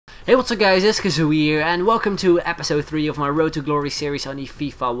Hey, what's up guys, it's Kazooie here and welcome to episode 3 of my Road to Glory series on the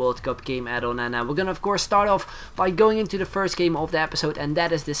FIFA World Cup game add-on. And we're gonna of course start off by going into the first game of the episode, and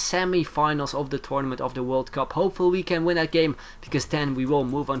that is the semi-finals of the tournament of the World Cup. Hopefully we can win that game, because then we will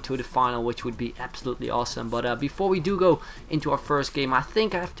move on to the final, which would be absolutely awesome. But before we do go into our first game, I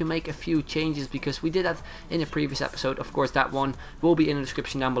think I have to make a few changes, because we did that in the previous episode. Of course that one will be in the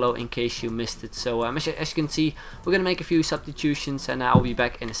description down below in case you missed it. So as you can see, we're gonna make a few substitutions and I'll be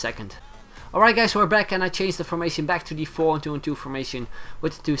back in a second. Alright guys, so we're back and I changed the formation back to the 4-2-2 formation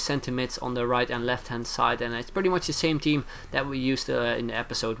with the two centre mids on the right and left hand side, and it's pretty much the same team that we used in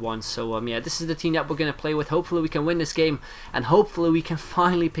episode 1. So yeah, this is the team that we're going to play with. Hopefully we can win this game, and hopefully we can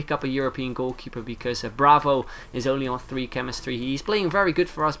finally pick up a European goalkeeper, because Bravo is only on 3 chemistry. He's playing very good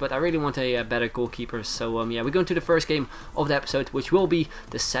for us, but I really want a better goalkeeper. So yeah, we're going to the first game of the episode, which will be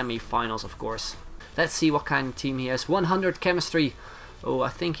the semi-finals of course. Let's see what kind of team he has. 100 chemistry. Oh, I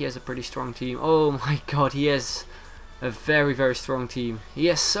think he has a pretty strong team. Oh my god, he has a very, very strong team. He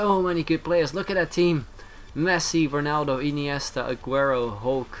has so many good players. Look at that team. Messi, Ronaldo, Iniesta, Aguero,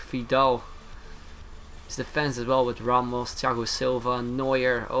 Hulk, Vidal. His defense as well with Ramos, Thiago Silva,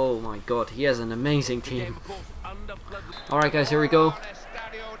 Neuer. Oh my god, he has an amazing team. Alright guys, here we go.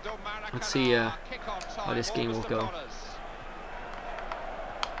 Let's see how this game will go.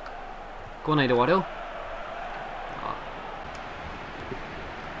 Go on, Eduardo.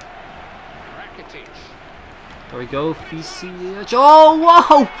 There we go, Facecam. Oh,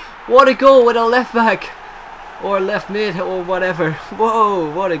 wow! What a goal with a left back! Or left mid, or whatever.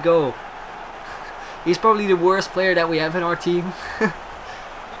 Whoa, what a goal. He's probably the worst player that we have in our team.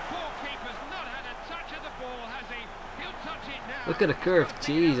 Look at the curve,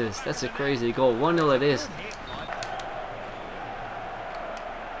 Jesus, that's a crazy goal. 1-0 it is.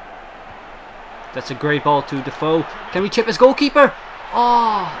 That's a great ball to Defoe. Can we chip his goalkeeper?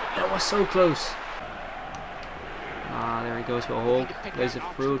 Oh, that was so close. Ah, there he goes with Hulk. Plays it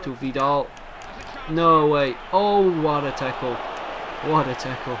through to Vidal. No way. Oh, what a tackle. What a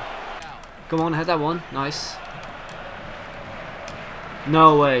tackle. Come on, head that one. Nice.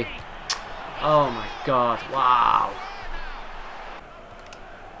 No way. Oh my god. Wow.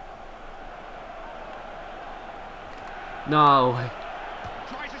 No way.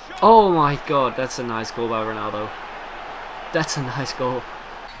 Oh my god. That's a nice goal by Ronaldo. That's a nice goal.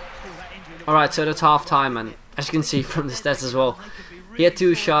 Alright, so that's half time, and as you can see from the stats as well, he had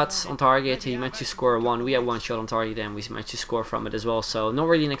 2 shots on target. He managed to score 1. We had 1 shot on target and we managed to score from it as well. So not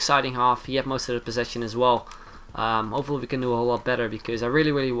really an exciting half. He had most of the possession as well. Hopefully we can do a whole lot better, because I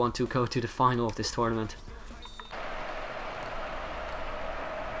really want to go to the final of this tournament.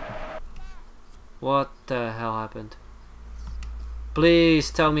 What the hell happened?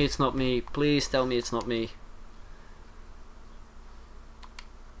 Please tell me it's not me. Please tell me it's not me.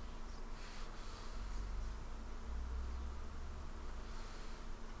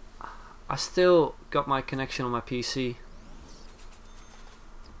 I still got my connection on my PC.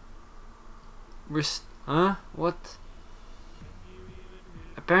 Huh? What?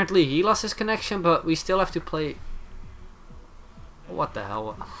 Apparently he lost his connection, but we still have to play. What the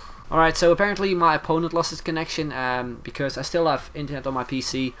hell? Alright, so apparently my opponent lost his connection because I still have internet on my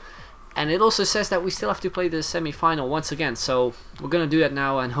PC. And it also says that we still have to play the semi-final once again. So we're gonna do that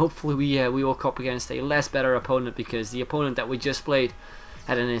now, and hopefully we will come up against a less better opponent, because the opponent that we just played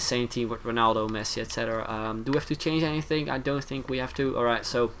had an insane team with Ronaldo, Messi, etc. Do we have to change anything? I don't think we have to. Alright,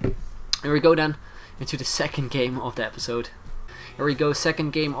 so here we go then into the second game of the episode. Here we go,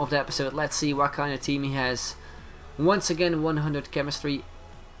 second game of the episode. Let's see what kind of team he has. Once again, 100 chemistry,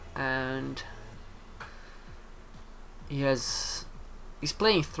 and he's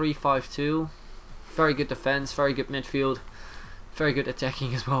playing 3-5-2. Very good defense, very good midfield, very good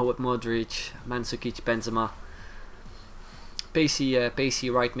attacking as well with Modric, Mandzukic, Benzema. Pacey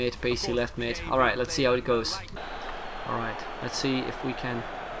right mid, pacey left mid. Alright, let's see how it goes. Alright, let's see if we can.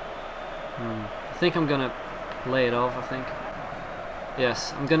 I think I'm gonna lay it off, I think.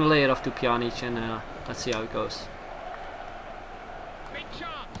 Yes, I'm gonna lay it off to Pjanic, and let's see how it goes.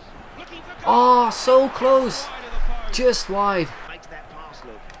 Oh, so close! Just wide.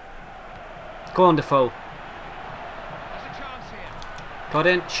 Go on, Defoe. Got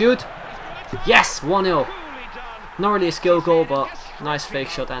in, shoot! Yes, 1-0. Not really a skill goal, but nice fake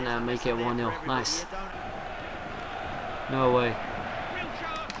shot, and make it 1-0. Nice. No way.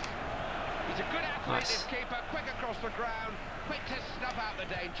 Nice.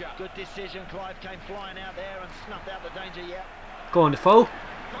 Good decision. Clive came flying out there and snuffed out the danger. Yeah. Go on, Defoe.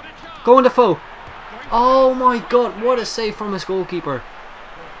 Go on, Defoe. Oh my god, what a save from his goalkeeper.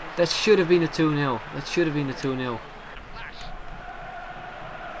 That should have been a 2-0. That should have been a 2-0.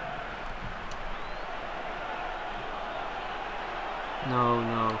 No,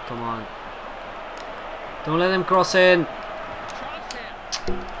 no, come on. Don't let him cross in.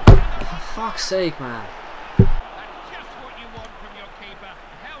 For fuck's sake, man.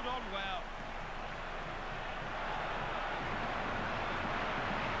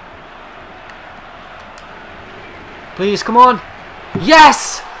 Please, come on.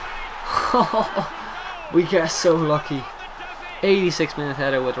 Yes! We get so lucky. 86-minute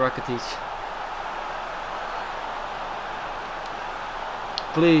header with Rakitic.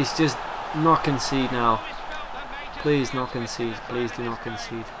 Please, just not concede now. Please, not concede. Please do not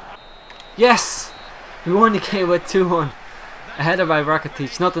concede. Yes! We won the game with 2-1. A header by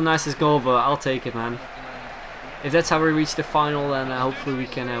Rakitic. Not the nicest goal, but I'll take it, man. If that's how we reach the final, then hopefully we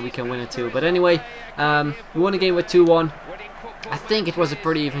can win it too. But anyway, we won the game with 2-1. I think it was a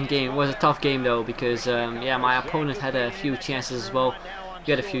pretty even game. It was a tough game though, because yeah, my opponent had a few chances as well.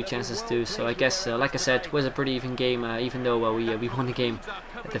 We had a few chances too. So I guess, like I said, it was a pretty even game, even though we won the game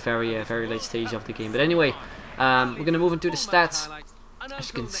at the very late stage of the game. But anyway, we're gonna move into the stats. As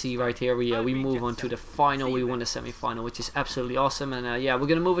you can see right here, we move on to the final. We won the semi-final, which is absolutely awesome. And yeah, we're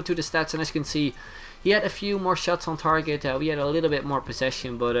gonna move into the stats. And as you can see, he had a few more shots on target. We had a little bit more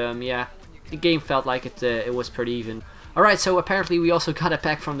possession, but yeah, the game felt like it was pretty even. Alright, so apparently we also got a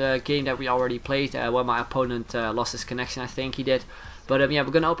pack from the game that we already played. Well, my opponent lost his connection, I think he did. But yeah,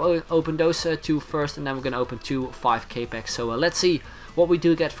 we're gonna open those two first, and then we're gonna open two 5k packs. So let's see what we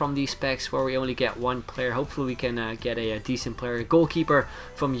do get from these packs, where we only get one player. Hopefully we can get a decent player. A goalkeeper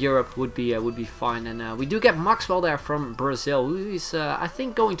from Europe would be fine. And we do get Maxwell there from Brazil, who is I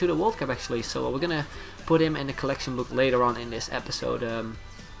think going to the World Cup actually. So we're gonna put him in the collection book later on in this episode.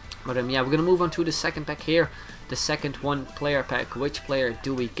 But yeah, we're gonna move on to the second pack here, the second one player pack. Which player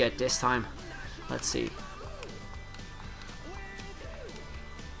do we get this time? Let's see.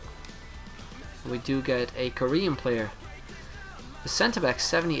 We do get a Korean player. The centre back,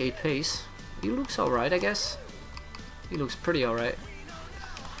 78 pace. He looks alright, I guess. He looks pretty alright.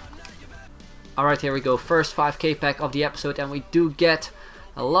 Alright, here we go. First 5k pack of the episode, and we do get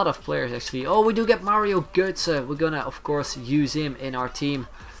a lot of players actually. Oh, we do get Mario Götze. We're gonna, of course, use him in our team.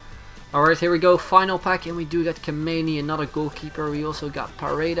 Alright, here we go. Final pack, and we do get Kameni, another goalkeeper. We also got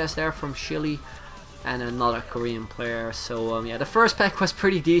Paredes there from Chile, and another Korean player. So yeah, the first pack was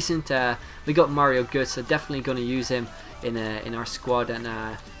pretty decent. We got Mario Götze, definitely gonna use him in our squad.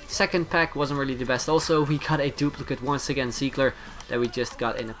 And second pack wasn't really the best. Also, we got a duplicate once again, Ziegler, that we just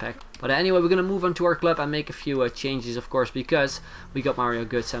got in a pack. But anyway, we're gonna move on to our club and make a few changes, of course, because we got Mario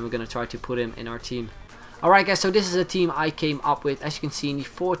Götze, and we're gonna try to put him in our team. Alright guys, so this is a team I came up with, as you can see, in the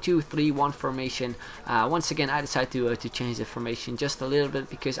 4-2-3-1 formation. Once again, I decided to change the formation just a little bit,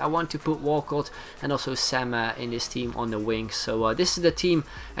 because I want to put Walcott and also Sam in this team on the wing. So this is the team,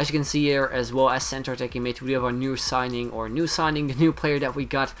 as you can see here, as well as center attacking mid. We have our new signing, the new player that we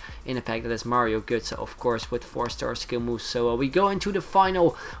got in a pack, that is Mario Götze, of course, with 4-star skill moves. So we go into the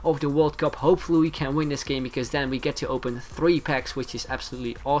final of the World Cup. Hopefully we can win this game, because then we get to open 3 packs, which is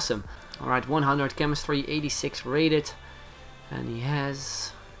absolutely awesome. Alright, 100 chemistry, 86 rated, and he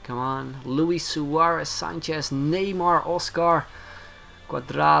has, come on, Luis Suarez, Sanchez, Neymar, Oscar,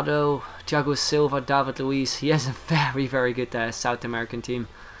 Cuadrado, Thiago Silva, David Luiz. He has a very good South American team.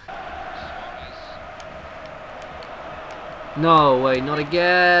 No way, not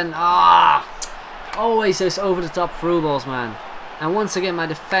again. Ah, always those over the top through balls, man. And once again, my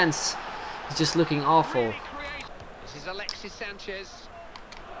defense is just looking awful. This is Alexis Sanchez.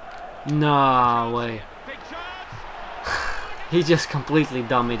 No way. He just completely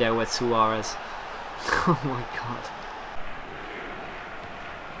dumped me there with Suarez. Oh my god.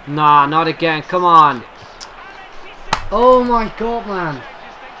 Nah, not again. Come on. Oh my god, man.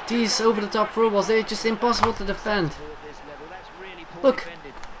 These over the top through balls, they're just impossible to defend. Look.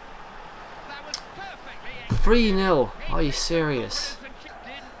 3-0. Are you serious?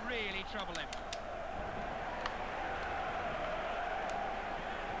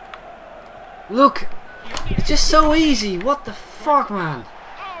 Look, it's just so easy. What the fuck, man?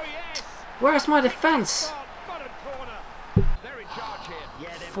 Where's my defense?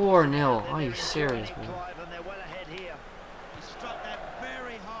 4-0. Are you serious, man?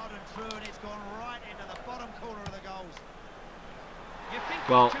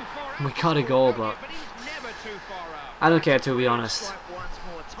 Well, we got a goal, but I don't care, to be honest.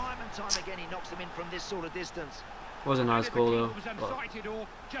 Was a nice goal though.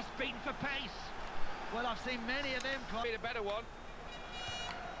 Well, I've seen many of them a better one.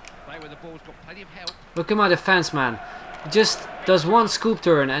 Play with the ball's got plenty of help. Look at my defense, man. He just does one scoop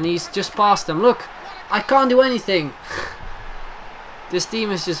turn and he's just past them. Look, I can't do anything. This team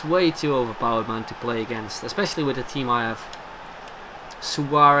is just way too overpowered, man, to play against, especially with the team I have.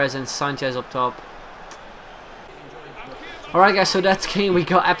 Suarez and Sanchez up top. Alright guys, so that game we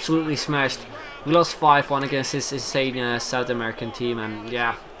got absolutely smashed. We lost 5-1 against this insane South American team, and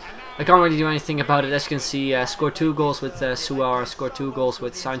yeah, I can't really do anything about it. As you can see, scored 2 goals with Suarez, scored 2 goals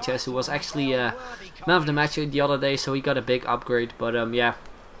with Sanchez, who was actually man of the match the other day, so he got a big upgrade. But yeah,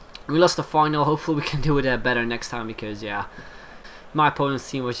 we lost the final. Hopefully we can do it better next time, because yeah, my opponent's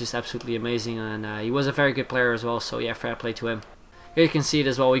team was just absolutely amazing, and he was a very good player as well, so yeah, fair play to him. Here you can see it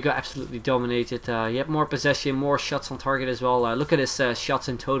as well, we got absolutely dominated. He had more possession, more shots on target as well. Look at his shots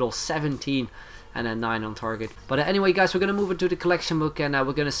in total, 17 and then 9 on target. But anyway guys, we're going to move into the collection book, and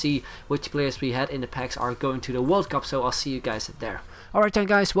we're going to see which players we had in the packs are going to the World Cup, so I'll see you guys there. Alright then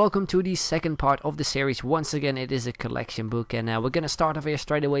guys, welcome to the second part of the series. Once again, it is a collection book, and we're going to start off here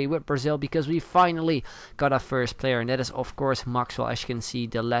straight away with Brazil, because we finally got our first player, and that is of course Maxwell, as you can see,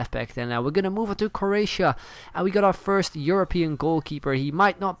 the left back. Then we're going to move on to Croatia, and we got our first European goalkeeper. He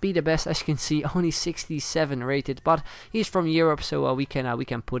might not be the best, as you can see, only 67 rated, but he's from Europe, so we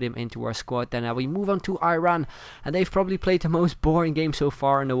can put him into our squad. Then we move on to Iran, and they've probably played the most boring game so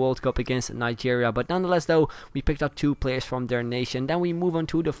far in the World Cup against Nigeria, but nonetheless though, we picked up 2 players from their nation. Then we move on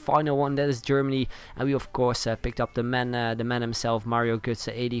to the final one, that is Germany, and we of course picked up the man himself, Mario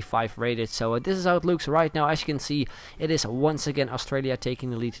Götze, 85 rated. So this is how it looks right now. As you can see, it is once again Australia taking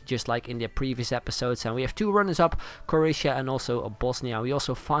the lead, just like in the previous episodes, and we have 2 runners up, Croatia and also Bosnia. We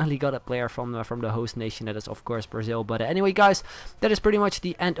also finally got a player from the host nation, that is of course Brazil. But anyway guys, that is pretty much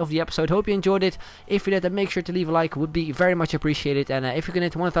the end of the episode. Hope you enjoyed it. If you did, then make sure to leave a like, would be very much appreciated, and if you can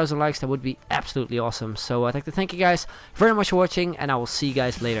hit 1000 likes, that would be absolutely awesome. So I'd like to thank you guys very much for watching, and I will see you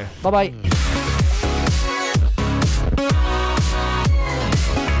guys later. Bye bye.